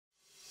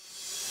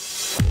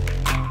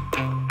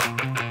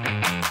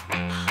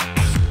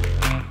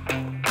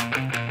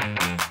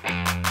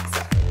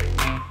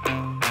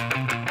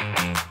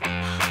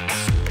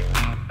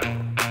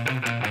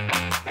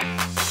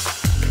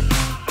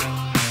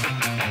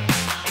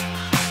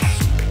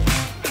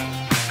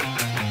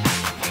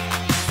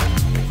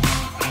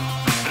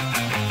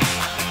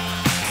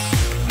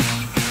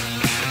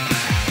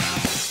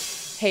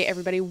Hey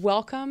everybody,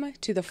 welcome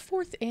to the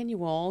 4th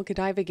annual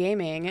Godiva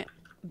Gaming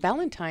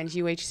Valentine's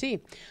UHC,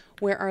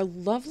 where our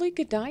lovely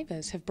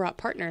Godivas have brought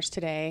partners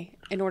today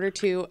in order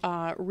to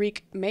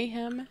wreak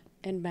mayhem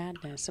and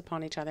madness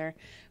upon each other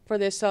for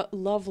this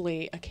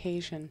lovely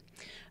occasion.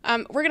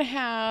 We're going to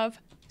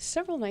have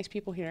several nice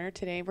people here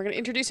today. We're going to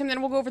introduce them, then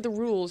we'll go over the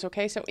rules,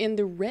 okay? So in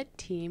the red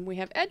team, we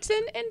have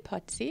Edson and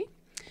Putsy.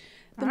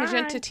 The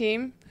Magenta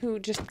team, who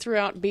just threw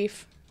out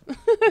beef.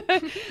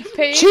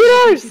 Page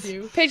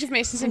of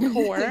Masons and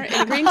Core. In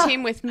the green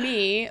team with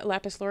me,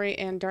 Lapis, Lauri,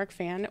 and Dark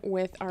Fan.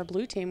 With our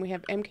blue team, we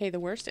have MK the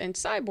Worst and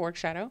Cyborg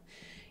Shadow.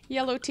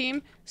 Yellow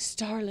team,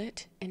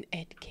 Starlet and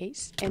Ed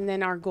Case. And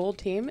then our gold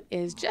team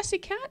is Jessie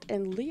Cat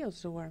and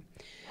Leozor.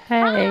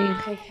 Hey.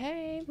 Hey,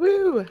 hey.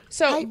 Woo.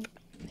 So,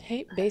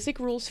 hey, basic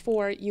rules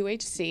for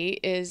UHC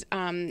is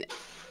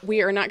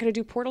we are not going to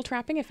do portal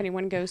trapping if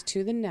anyone goes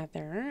to the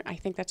nether. I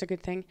think that's a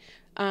good thing.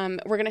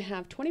 We're going to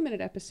have 20-minute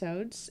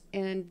episodes,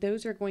 and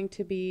those are going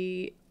to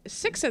be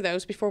 6 of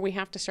those before we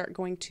have to start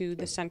going to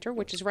the center,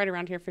 which is right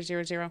around here for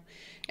 0-0.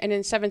 And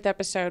in 7th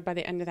episode, by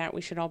the end of that,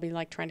 we should all be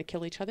like trying to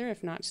kill each other,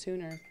 if not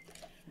sooner.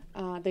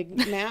 The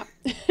map.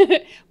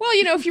 Well,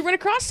 you know, if you run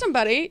across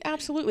somebody,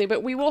 absolutely.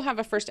 But we will have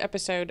a first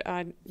episode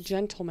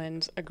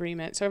gentleman's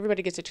agreement, so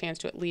everybody gets a chance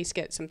to at least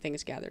get some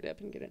things gathered up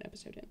and get an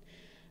episode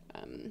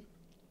in.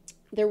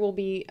 There will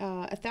be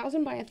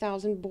 1,000 by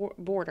 1,000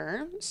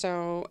 border,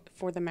 so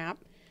for the map,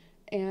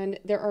 and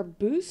there are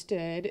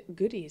boosted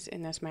goodies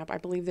in this map. I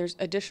believe there's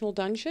additional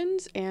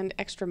dungeons and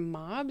extra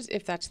mobs,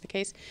 if that's the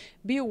case.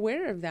 Be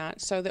aware of that,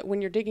 so that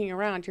when you're digging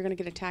around, you're going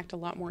to get attacked a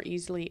lot more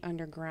easily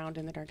underground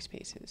in the dark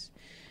spaces.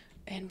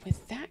 And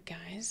with that,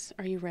 guys,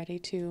 are you ready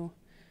to,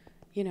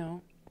 you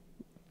know,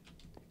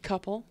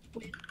 couple?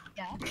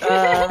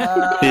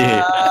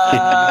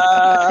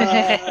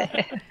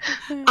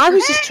 I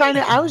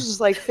was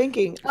just like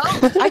thinking,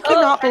 I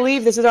cannot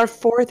believe this is our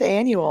 4th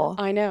annual.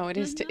 I know, it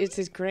is. It's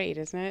just great,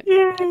 isn't it?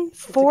 Yay.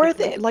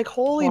 4th, like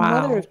holy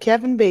mother of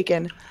Kevin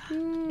Bacon.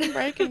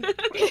 Bacon.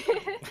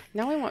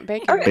 Now I want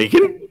bacon. Right.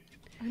 Bacon?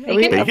 Are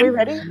we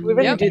ready? Are we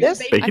ready to do this?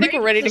 Bacon. I think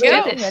we're ready to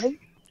go.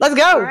 Let's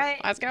go. All right.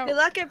 Let's go. Good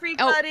luck,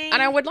 everybody. Oh,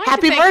 and I would like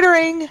Happy to thank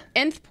murdering.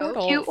 Nth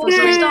Portal cute. for We'll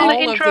doing start all the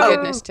of the intro.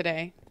 goodness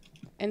today.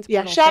 Nth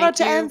Yeah, Portal, shout out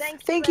to thank you.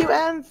 Nth. Thank you,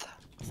 Nth.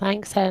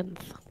 Thanks, Enth.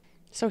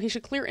 So he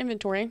should clear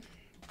inventory,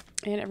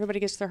 and everybody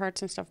gets their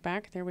hearts and stuff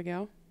back. There we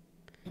go.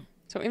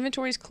 So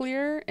inventory's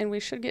clear, and we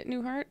should get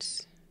new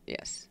hearts.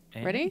 Yes.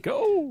 And Ready?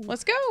 Go.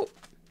 Let's go.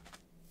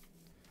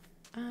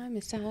 I'm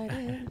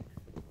excited.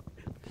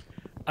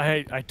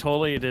 I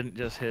totally didn't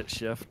just hit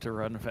shift to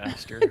run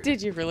faster.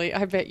 Did you really?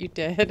 I bet you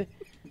did.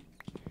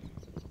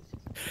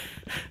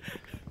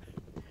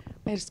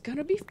 It's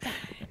gonna be fine.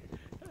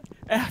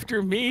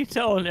 After me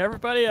telling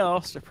everybody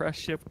else to press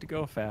shift to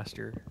go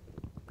faster.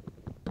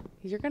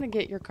 You're gonna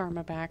get your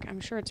karma back. I'm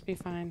sure it's be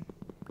fine.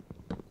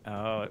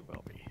 Oh, it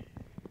will be.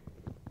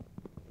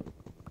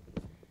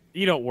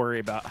 You don't worry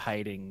about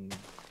hiding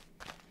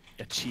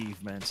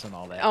achievements and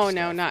all that. Oh stuff,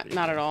 no,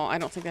 not at all. I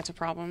don't think that's a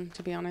problem,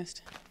 to be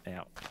honest.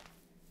 Yeah.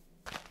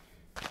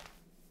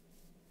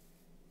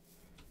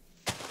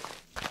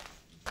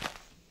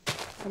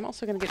 I'm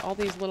also gonna get all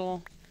these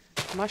little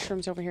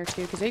mushrooms over here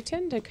too, because they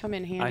tend to come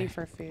in handy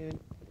for food.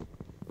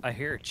 I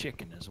hear a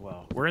chicken as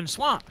well. We're in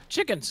swamp.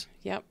 Chickens.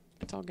 Yep,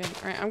 it's all good.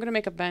 All right, I'm gonna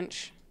make a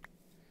bench.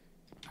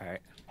 All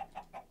right.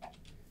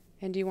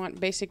 And do you want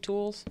basic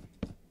tools?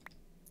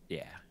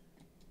 Yeah.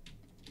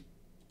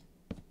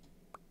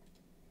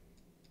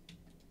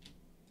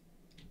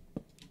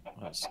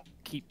 Let's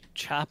keep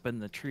chopping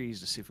the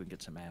trees to see if we can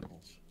get some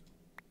apples.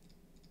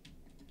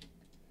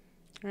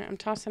 All right, I'm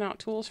tossing out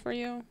tools for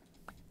you.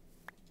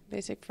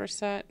 Basic first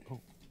set. Oh.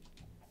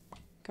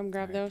 Come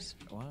grab Right. those.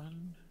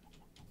 1,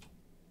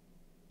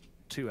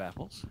 2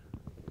 apples.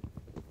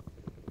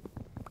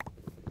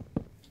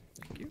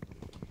 Thank you.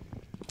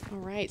 All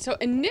right. So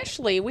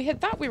initially, we had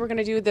thought we were going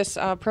to do this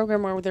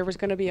program where there was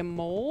going to be a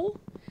mole,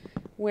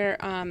 where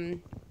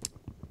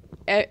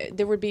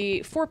there would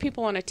be 4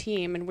 people on a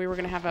team, and we were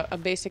going to have a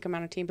basic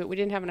amount of team, but we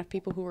didn't have enough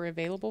people who were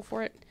available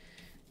for it,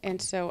 and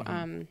so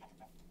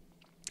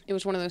it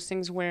was one of those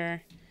things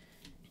where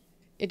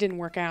it didn't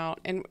work out,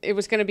 and it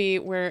was going to be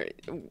where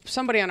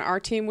somebody on our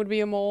team would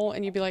be a mole,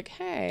 and you'd be like,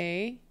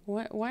 "Hey,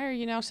 why are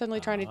you now suddenly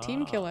trying to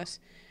team kill us?"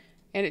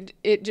 And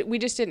we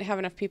just didn't have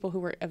enough people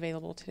who were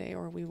available today,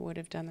 or we would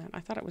have done that.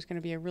 I thought it was going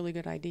to be a really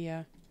good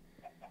idea.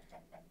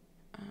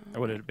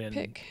 Would it have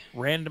been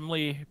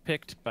randomly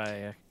picked by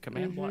a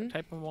command block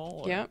type of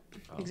mole? Yep,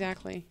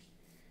 exactly.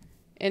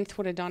 Nth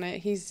would have done it.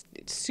 He's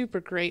super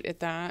great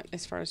at that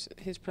as far as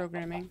his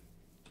programming.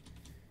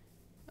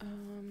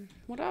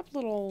 What up,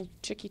 little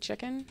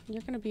chicken?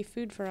 You're going to be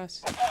food for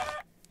us.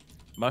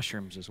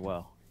 Mushrooms as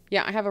well.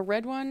 Yeah, I have a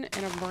red one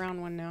and a brown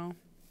one now.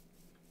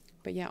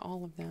 But yeah,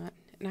 all of that.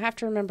 And I have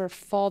to remember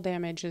fall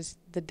damage is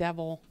the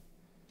devil.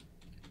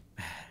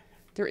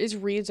 There is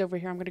reeds over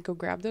here. I'm going to go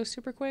grab those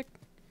super quick.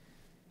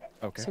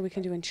 Okay. So we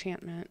can do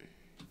enchantment.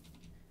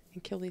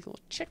 And kill these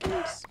little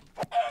chickens.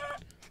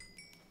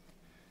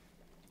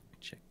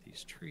 Check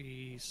these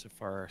trees. So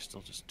far,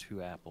 still just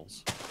 2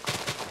 apples.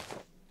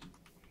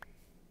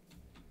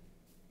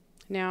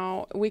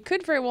 Now, we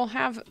could very well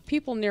have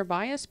people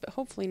nearby us, but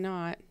hopefully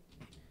not.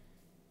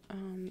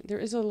 There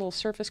is a little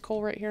surface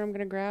coal right here I'm going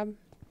to grab.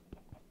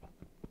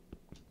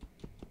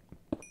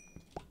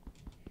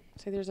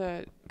 So there's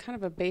a kind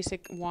of a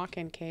basic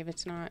walk-in cave.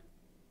 It's not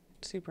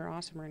super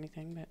awesome or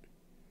anything, but...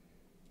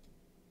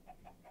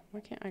 Why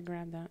can't I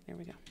grab that? There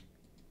we go.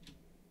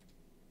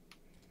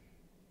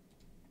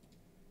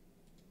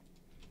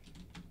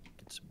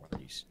 Get some more of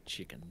these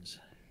chickens.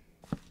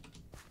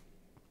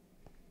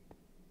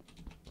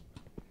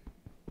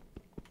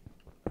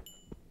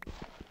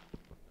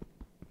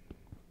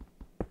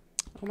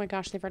 Oh my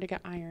gosh, they've already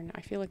got iron.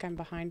 I feel like I'm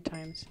behind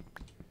times.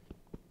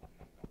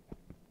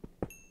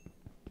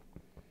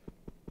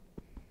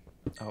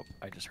 Oh,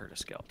 I just heard a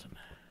skeleton.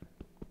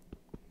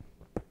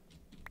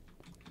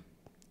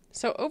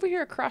 So over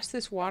here across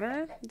this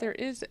water, there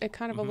is a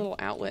kind of a little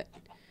outlet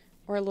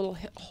or a little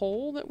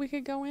hole that we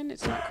could go in.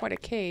 It's not quite a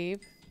cave,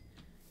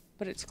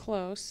 but it's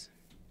close.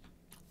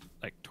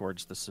 Like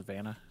towards the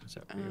savannah? Is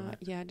that where you went?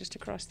 Yeah, just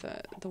across the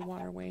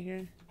waterway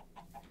here.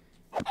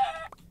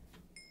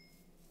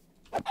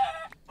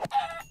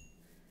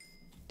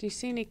 Do you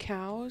see any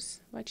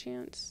cows by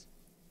chance?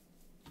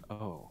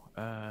 Oh,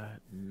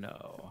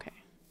 no. Okay.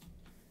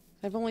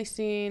 I've only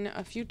seen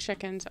a few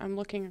chickens. I'm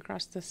looking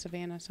across the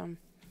savannah some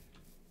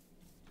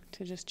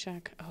to just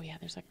check. Oh yeah,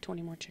 there's like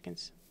 20 more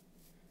chickens.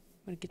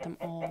 I'm gonna get them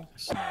all.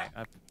 Sorry,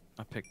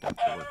 I picked up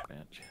the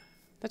workbench.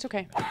 That's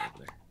okay. Over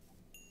there.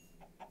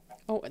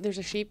 Oh, there's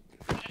a sheep.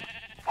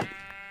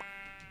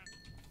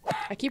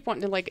 I keep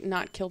wanting to like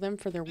not kill them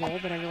for their wool,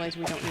 but I realize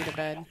we don't need a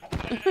bed.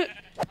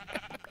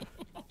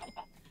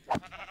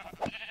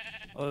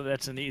 Well,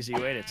 that's an easy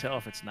way to tell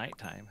if it's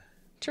nighttime.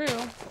 True.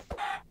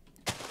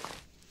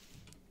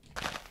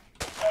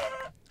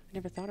 I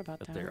never thought about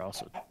But that. they're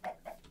also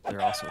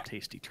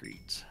tasty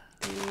treats.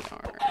 We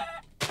are.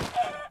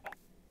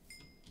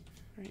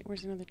 Alright,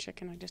 where's another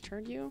chicken? I just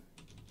heard you.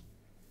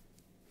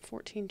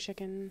 14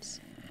 chickens.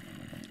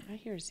 I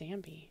hear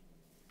Zambi.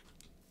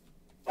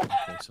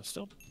 Okay, so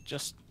still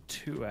just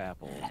 2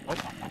 apples. Oh, what?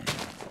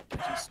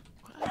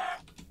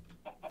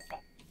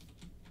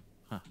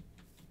 Huh.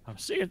 I'm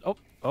seeing.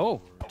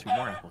 Oh, 2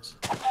 more apples.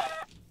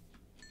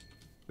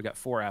 We got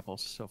 4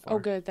 apples so far. Oh,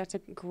 good. That's a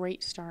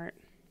great start.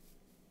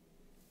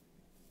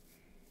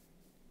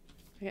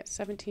 I got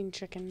 17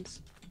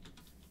 chickens.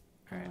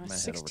 All right, I'm gonna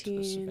head over to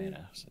the 16.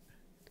 savannah. So-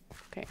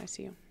 Okay, I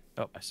see you.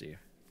 Oh, I see you.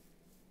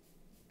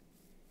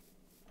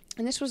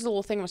 And this was the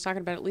little thing I was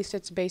talking about. At least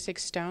it's basic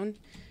stone.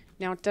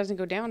 Now, it doesn't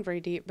go down very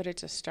deep, but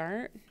it's a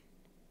start.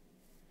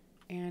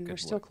 And we're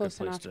still close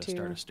good place enough to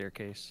start a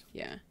staircase.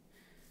 Yeah.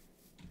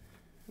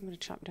 I'm going to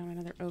chop down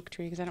another oak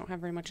tree because I don't have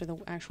very much of the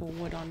actual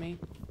wood on me.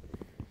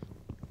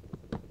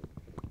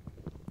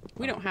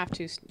 We don't have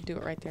to do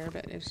it right there,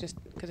 but it's just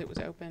because it was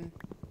open.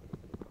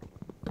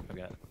 I've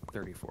got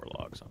 34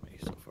 logs on me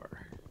so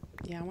far.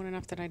 Yeah, I want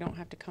enough that I don't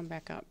have to come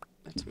back up.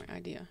 That's my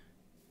idea.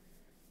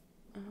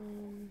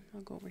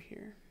 I'll go over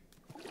here.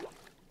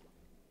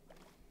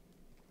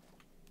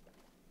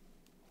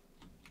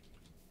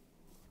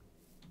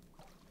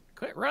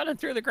 Quit running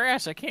through the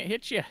grass. I can't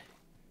hit you.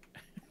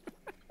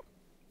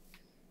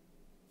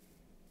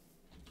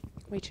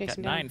 We Got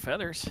chasing 9 down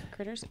feathers.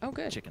 critters? Oh,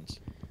 good. Chickens.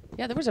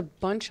 Yeah, there was a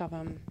bunch of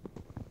them.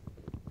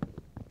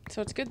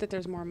 So it's good that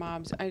there's more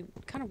mobs. I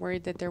kind of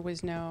worried that there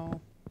was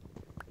no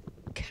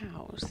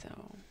cows, though.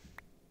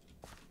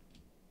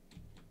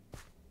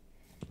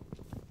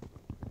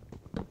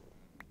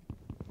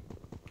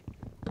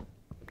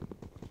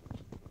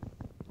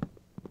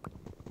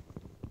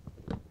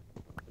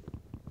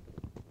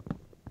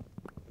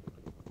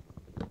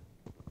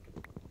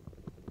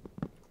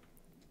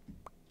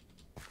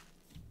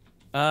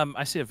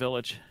 I see a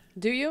village.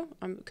 Do you?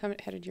 I'm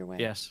headed your way.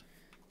 Yes.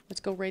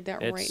 Let's go raid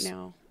that right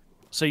now.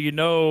 So you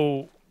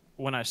know,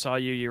 when I saw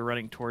you, you're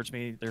running towards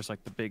me. There's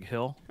like the big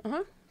hill.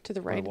 Uh-huh. To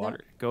the where right the of water.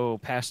 that? Go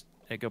past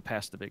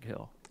the big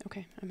hill.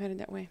 Okay, I'm headed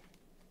that way.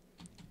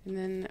 And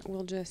then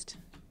we'll just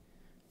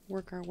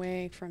work our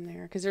way from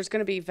there. Because there's going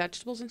to be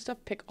vegetables and stuff.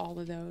 Pick all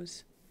of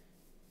those.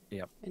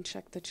 Yep. And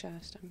check the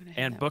chest. I'm gonna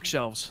head And that way.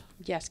 bookshelves.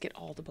 Yes, get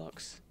all the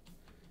books.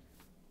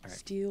 All right.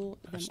 Steal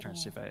I them was trying all.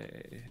 to see if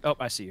I... Oh,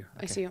 I see you.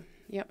 I see you.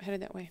 Yep,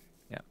 headed that way.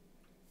 Yep.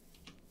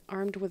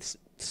 Armed with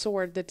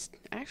sword that's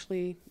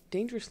actually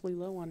dangerously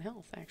low on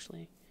health,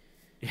 actually.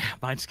 Yeah,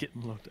 mine's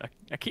getting low.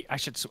 I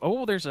should...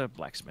 Oh, there's a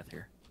blacksmith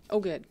here. Oh,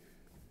 good.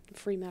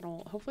 Free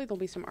metal. Hopefully there'll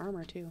be some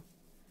armor, too.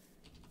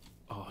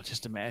 Oh,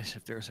 just imagine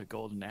if there's a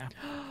golden apple.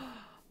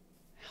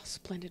 How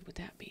splendid would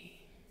that be?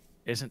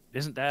 Isn't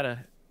that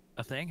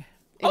a thing?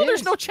 It Oh, there's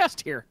is. no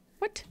chest here.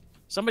 What?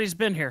 Somebody's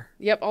been here.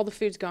 Yep, all the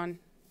food's gone.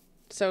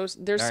 So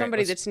there's All right,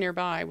 somebody let's- that's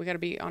nearby. We got to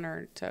be on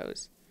our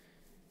toes.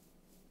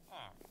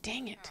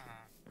 Dang it.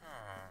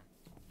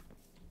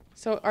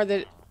 So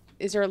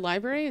is there a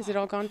library? Is it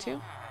all gone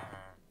too?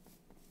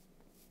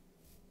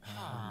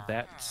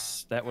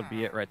 That would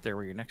be it right there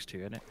where you're next to,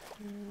 isn't it?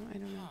 I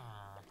don't know.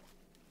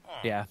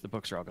 Yeah, the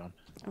books are all gone.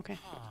 Okay.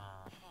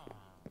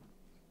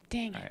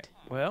 Dang All it. right.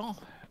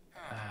 Well,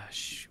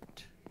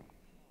 shoot.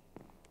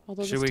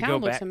 Although Should this we town go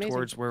looks back amazing.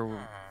 towards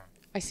where?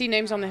 I see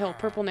names on the hill,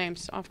 purple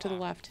names off to the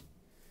left.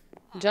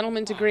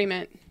 Gentleman's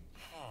agreement.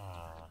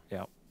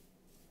 Yep.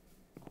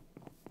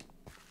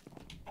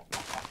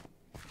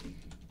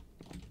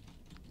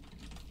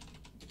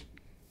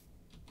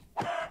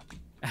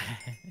 I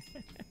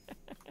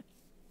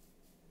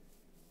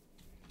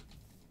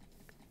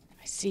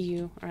see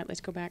you. All right,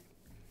 let's go back.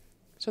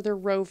 So they're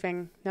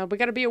roving. Now, we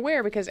got to be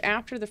aware because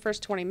after the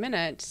first 20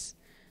 minutes,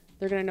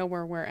 they're going to know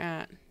where we're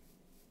at.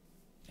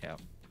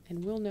 Yep.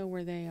 And we'll know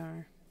where they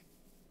are.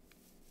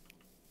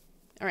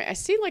 All right, I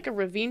see like a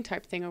ravine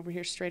type thing over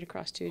here straight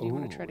across too. Do you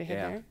want to try to head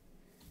there?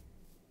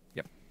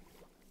 Yep.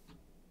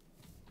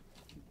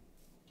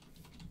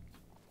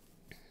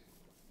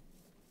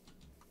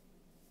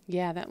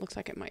 Yeah, that looks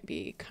like it might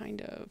be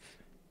kind of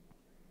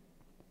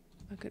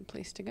a good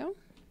place to go.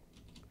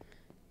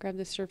 Grab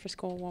the surface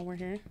coal while we're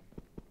here.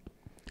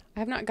 I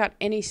have not got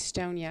any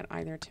stone yet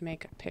either to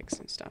make picks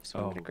and stuff, so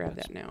I'm going to grab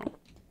that now.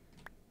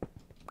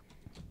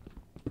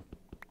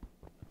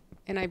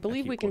 And I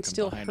believe we can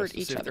still hurt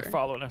each other. They're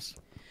following us.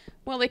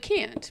 Well, they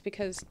can't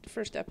because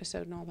first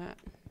episode and all that.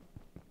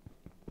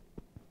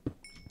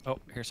 Oh,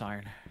 here's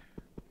iron.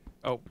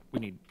 Oh, we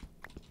need.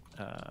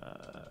 Where's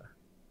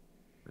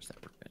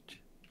that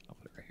workbench? I'll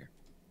put it right here.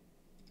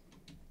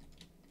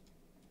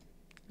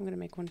 I'm going to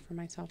make one for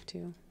myself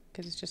too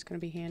because it's just going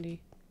to be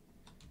handy.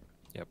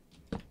 Yep.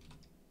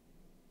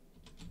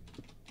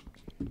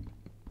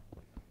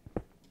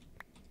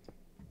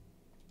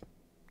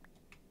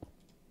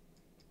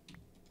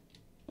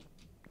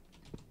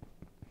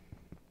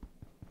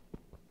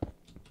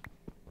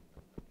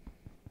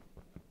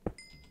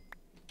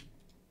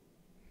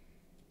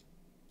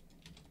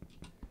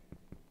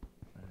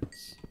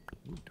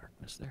 Ooh,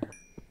 darkness there.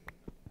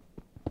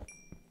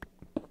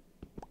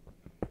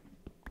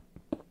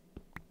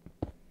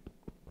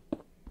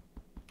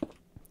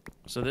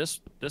 So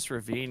this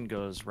ravine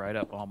goes right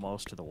up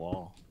almost to the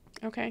wall.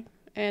 Okay.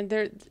 And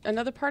there,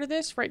 another part of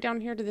this, right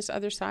down here to this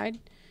other side,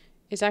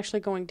 is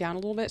actually going down a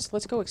little bit. So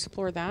let's go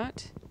explore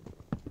that.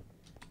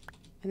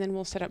 And then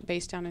we'll set up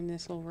base down in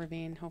this little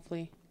ravine.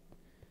 Hopefully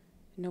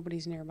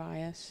nobody's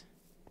nearby us.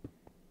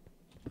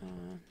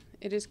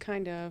 It is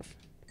kind of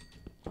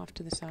off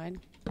to the side.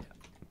 Yeah.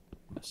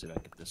 Let's see if I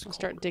can get this. I'll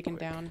start digging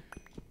down.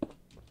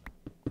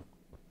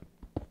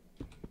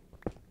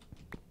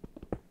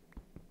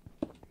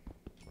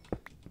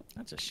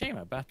 That's a shame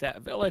about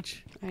that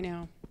village. I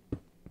know.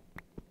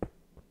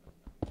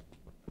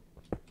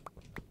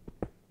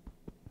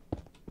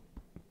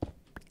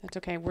 That's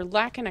okay. We're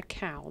lacking a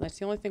cow. That's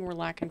the only thing we're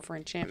lacking for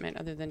enchantment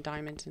other than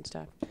diamonds and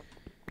stuff.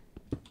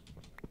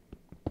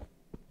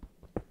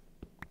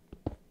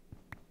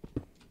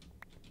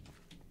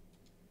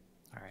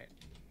 All right.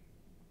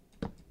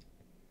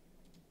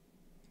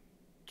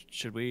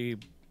 Should we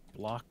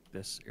block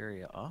this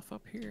area off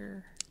up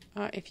here?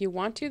 If you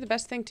want to, the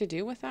best thing to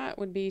do with that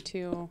would be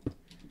to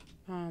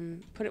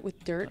put it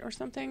with dirt or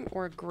something,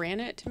 or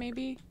granite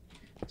maybe,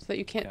 so that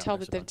you can't tell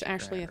that it's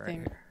actually a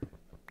thing.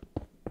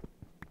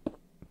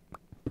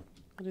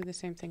 I'll do the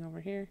same thing over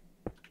here.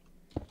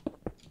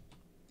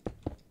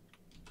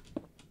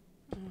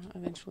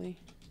 Eventually.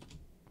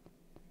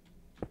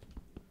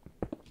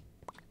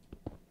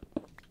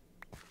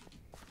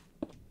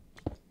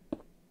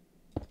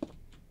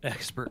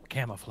 Expert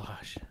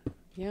camouflage.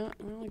 Yeah,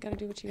 well, you gotta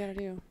do what you gotta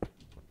do.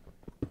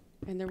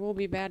 And there will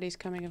be baddies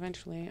coming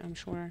eventually, I'm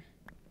sure.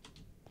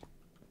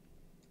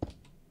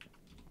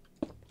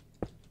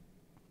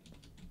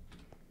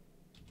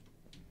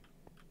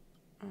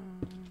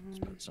 Let's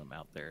put some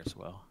out there as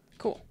well.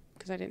 Cool,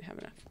 because I didn't have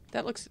enough.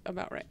 That looks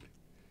about right.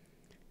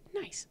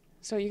 Nice.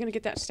 So you're gonna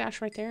get that stash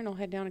right there, and I'll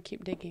head down and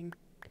keep digging.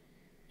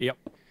 Yep.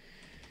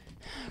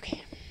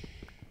 Okay.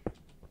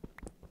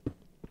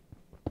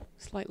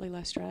 Slightly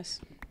less stress.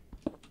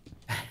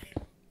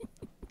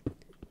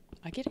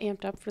 I get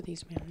amped up for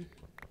these, man.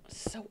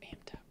 So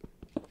amped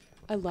up.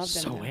 I love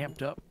them. So though.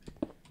 amped up.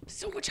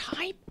 So much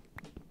hype.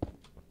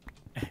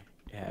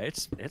 Yeah,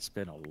 it's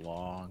been a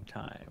long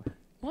time.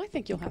 Well, I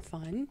think you'll have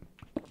fun.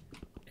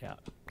 Yeah.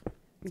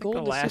 Gold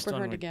the is last super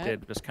one hard we to get.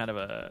 did was kind of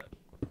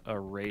a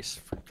race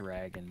for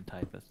dragon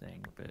type of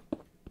thing, but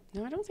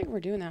No, I don't think we're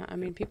doing that. I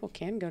mean, people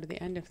can go to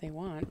the end if they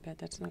want, but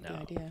that's not the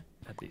idea.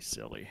 That'd be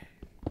silly.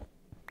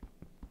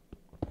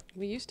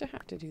 We used to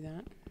have to do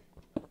that.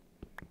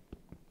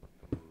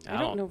 I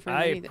don't know very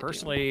many that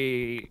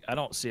personally, I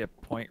don't see a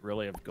point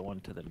really of going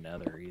to the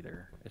Nether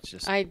either. It's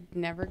just I'd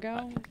never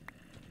go.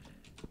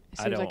 It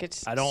seems like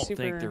it's I don't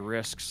super... think the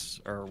risks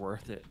are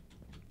worth it.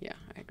 Yeah,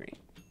 I agree.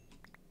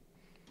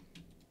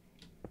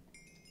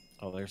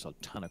 Oh, there's a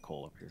ton of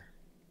coal up here.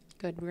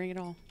 Good, bring it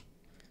all.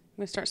 I'm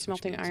gonna start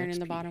smelting means iron in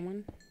the XP. bottom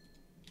one.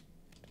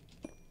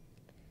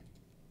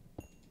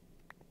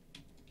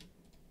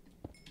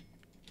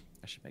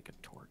 I should make a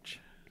torch.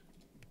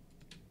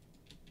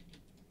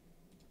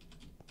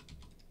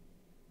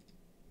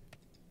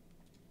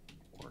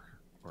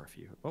 Or a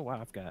few. Oh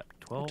wow, I've got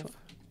 12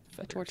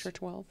 A torch for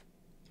 12.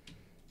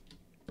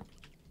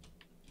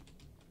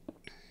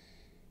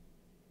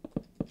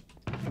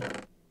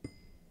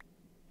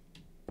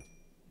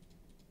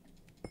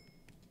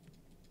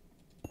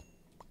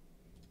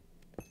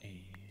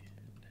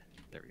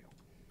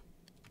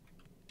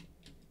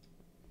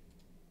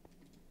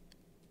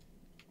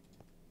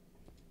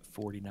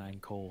 49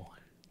 coal.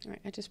 All right,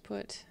 I just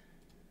put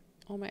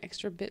all my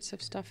extra bits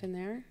of stuff in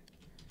there.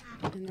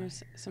 And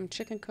there's some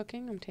chicken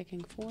cooking. I'm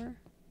taking 4.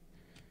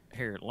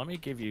 Here, let me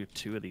give you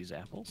 2 of these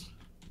apples.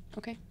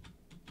 Okay.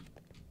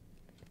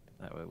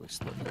 That way we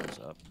split those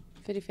up.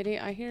 Fitty fitty.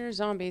 I hear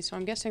zombies, so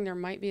I'm guessing there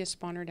might be a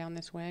spawner down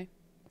this way.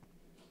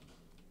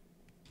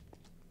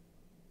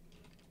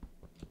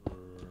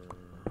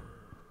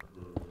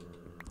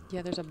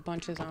 Yeah, there's a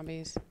bunch of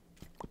zombies.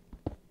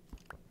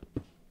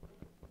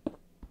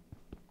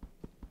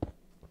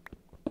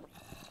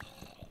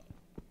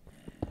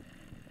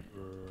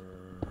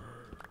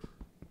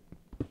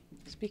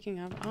 Speaking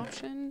of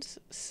options,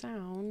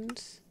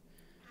 sounds,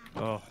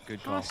 Oh,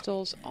 good call.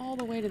 hostiles all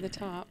the way to the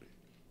top.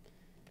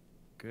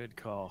 Good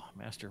call.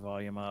 Master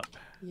volume up.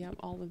 Yep,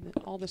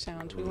 all the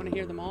sounds. We want to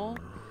hear them all.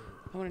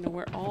 I want to know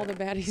where all the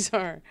baddies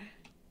are.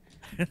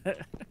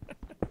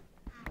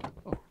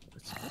 Oh,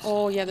 it's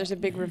Oh yeah, there's a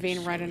big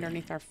ravine right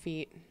underneath our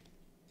feet.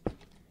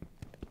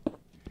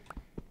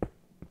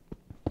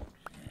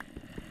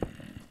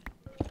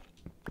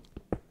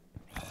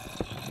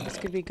 This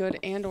could be good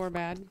and or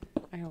bad.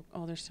 I hope.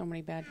 Oh, there's so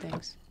many bad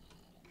things.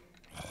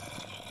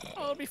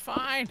 Oh, it'll be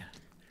fine.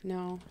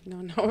 No, no,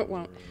 no, it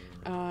won't.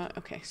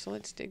 Okay, so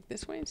let's dig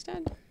this way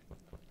instead.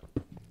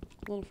 A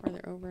little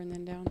farther over and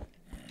then down.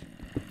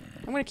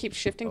 I'm going to keep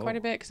shifting quite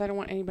a bit because I don't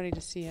want anybody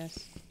to see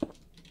us.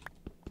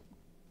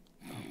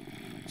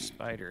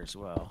 Spider as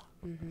well.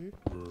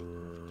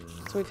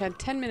 So we've had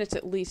 10 minutes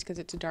at least because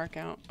it's dark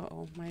out.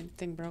 Uh-oh, my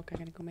thing broke. I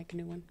got to go make a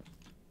new one.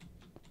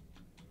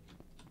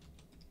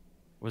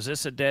 Was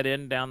this a dead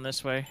end down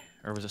this way?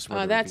 Or was this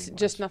where the That's ravine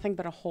just was? nothing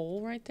but a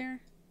hole right there.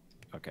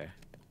 Okay.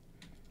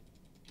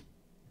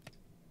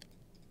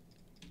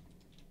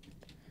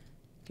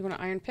 Do you want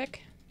an iron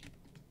pick?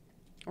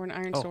 Or an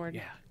iron Oh, sword?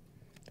 yeah.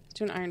 Let's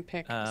do an iron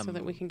pick so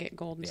that we can get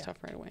gold and yeah. stuff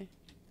right away.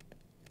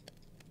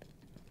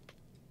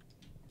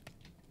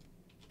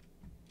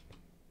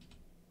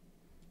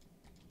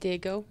 There you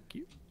go. Thank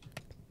you.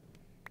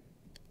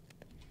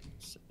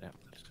 Sit down.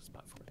 There's a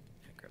spot for it.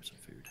 And grab some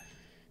food.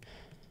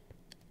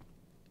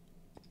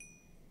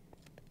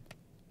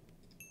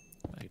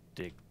 I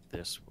dig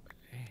this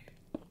way.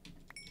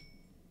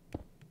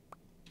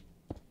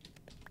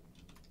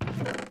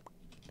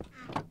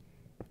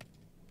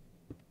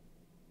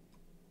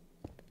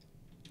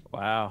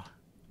 Wow.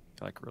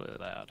 They're like really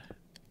loud.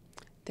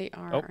 They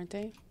are, Oh. aren't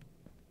they?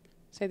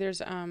 Say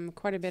there's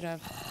quite a bit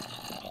of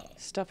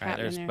stuff All right,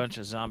 happening there's there. a bunch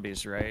of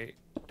zombies right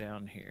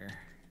down here.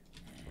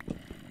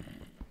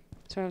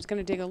 So I was going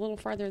to dig a little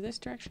farther this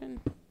direction.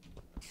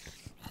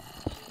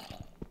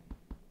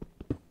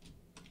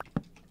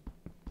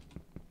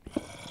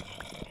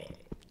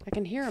 I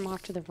can hear them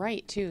off to the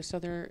right too, so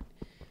they're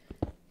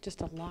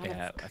just a lot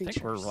Yeah, of I creatures.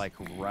 think we're like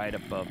right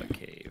above a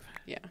cave.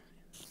 Yeah.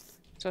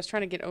 So I was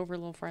trying to get over a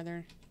little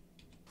farther.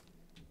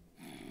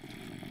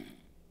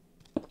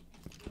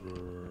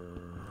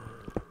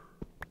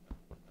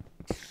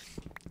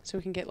 So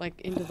we can get like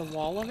into the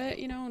wall of it,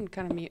 you know, and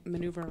kind of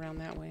maneuver around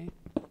that way.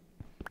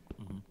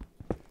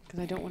 Because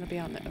I don't want to be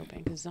out in the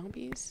open. Because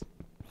zombies,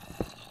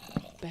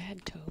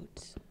 bad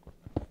toads.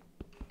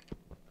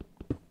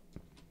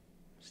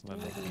 Let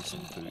me make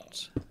some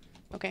boots.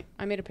 Okay,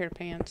 I made a pair of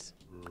pants.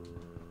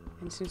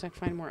 And as soon as I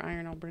find more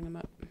iron, I'll bring them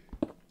up.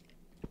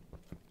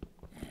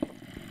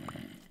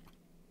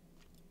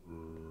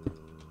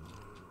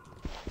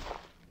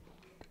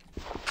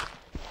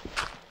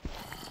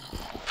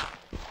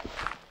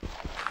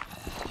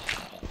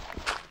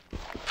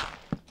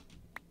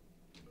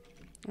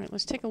 Alright,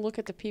 let's take a look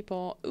at the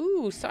people.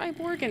 Ooh,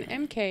 Cyborg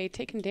and MK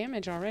taking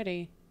damage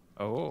already.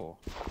 Oh.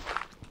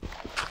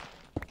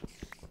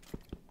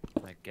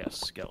 I guess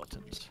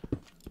skeletons.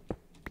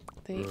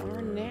 They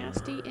are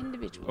nasty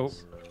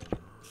individuals.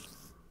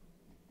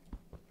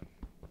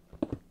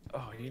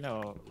 Oh, you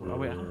know, oh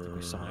wait, I don't think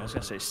we saw it. I was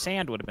gonna say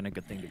sand would have been a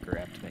good thing to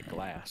grab to make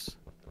glass.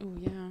 Oh,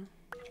 yeah.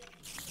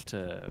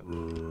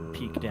 To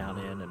peek down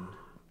in and...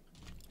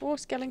 Oh,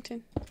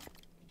 skeleton.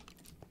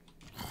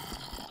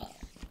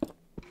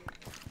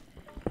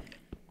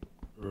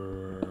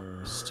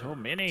 So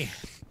many.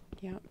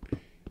 Yep.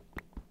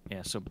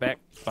 Yeah, so back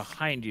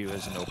behind you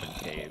is an open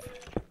cave.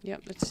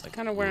 Yep, that's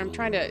kind of where I'm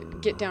trying to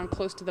get down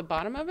close to the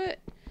bottom of it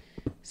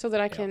so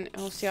that I can...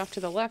 Oh, see, off to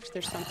the left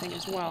there's something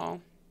as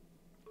well.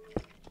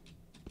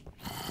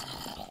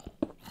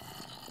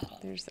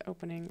 There's the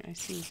opening. I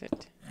seen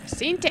it. I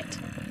seen it!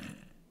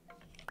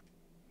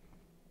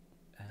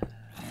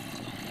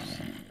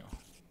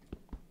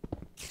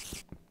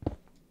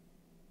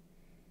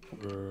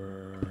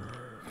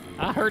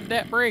 I heard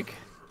that break.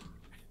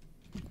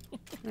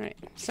 Alright,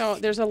 so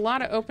there's a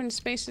lot of open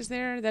spaces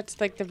there.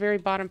 That's like the very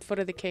bottom foot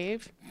of the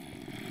cave.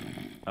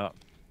 Oh,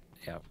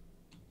 yeah.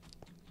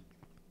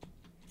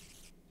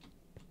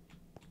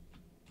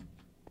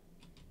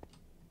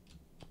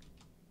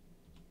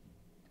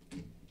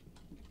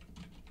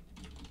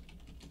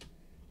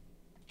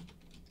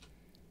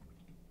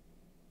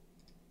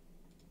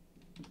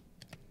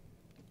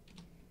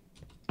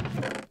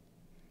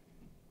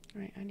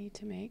 Alright, I need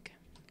to make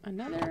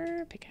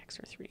another pickaxe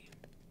or 3.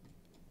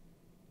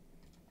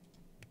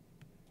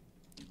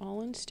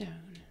 all in stone.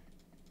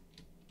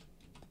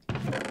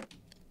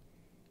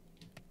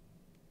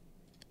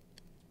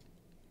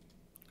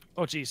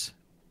 Oh, jeez.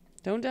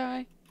 Don't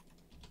die.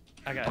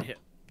 I got hit.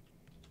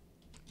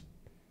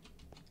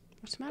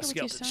 What's the A matter with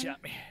you, skeleton son?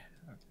 shot me.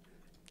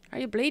 Are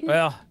you bleeding?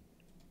 Well,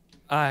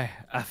 I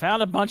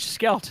found a bunch of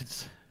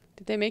skeletons.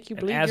 Did they make you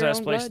And bleed as your I was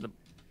own placing blood?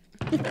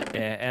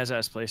 yeah, as I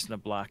was placing the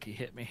block, he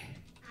hit me.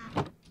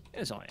 It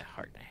was only a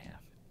heart and a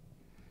half.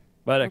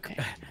 But Okay.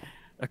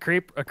 a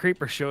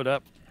creeper showed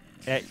up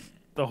at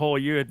the hole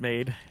you had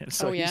made, and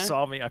so Oh, yeah? he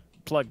saw me. I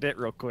plugged it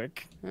real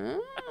quick.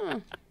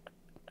 Oh.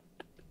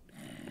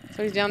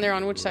 So he's down there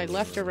on which side,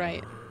 left or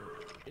right?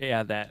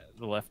 Yeah, the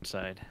left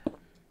side.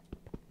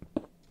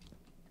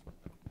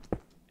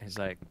 He's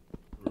like,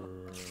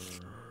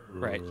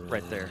 right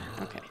there.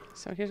 Okay.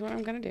 So here's what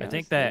I'm gonna do. I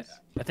think that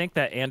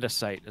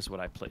andesite is what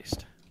I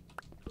placed,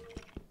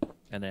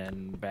 and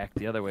then back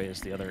the other way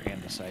is the other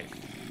andesite,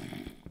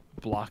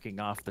 blocking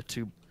off the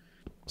two.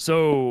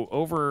 So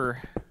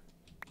over,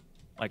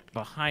 like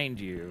behind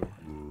you,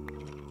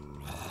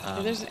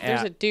 there's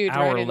a dude at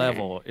our right in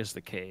level is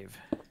the cave.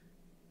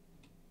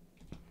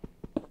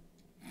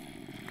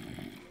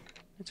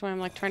 That's why I'm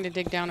like trying to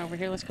dig down over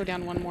here. Let's go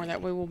down one more.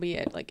 That way we'll be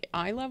at like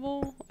eye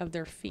level of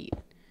their feet.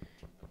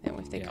 That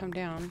way if they come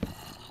down.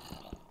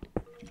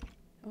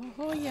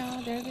 Oh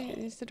yeah, there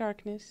is the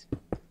darkness.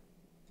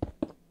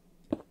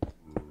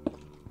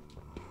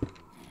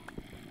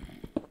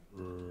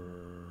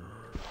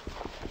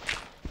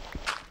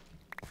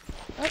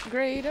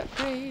 Upgrade,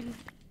 upgrade.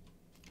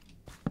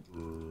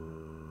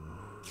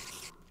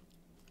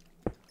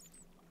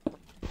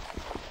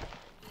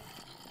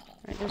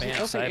 Alright, there's an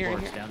open area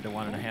Cyborg's here. down to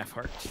 1.5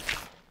 hearts.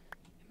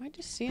 Am I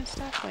just seeing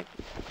stuff? Like,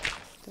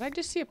 did I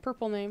just see a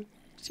purple name?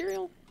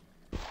 Cereal?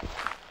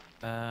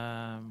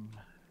 I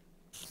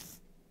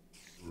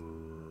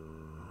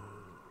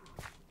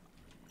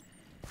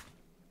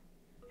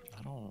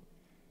don't.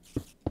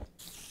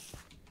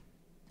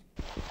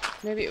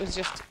 Maybe it was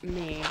just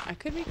me. I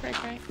could be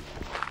cray-cray.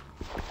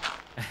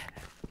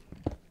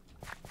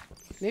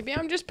 Maybe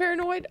I'm just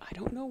paranoid. I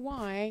don't know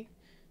why.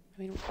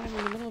 I mean, we're kind of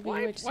in the middle of a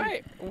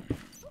UHC.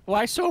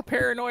 Why so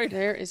paranoid?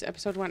 There is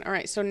episode 1. All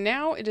right, so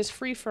now it is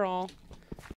free for all.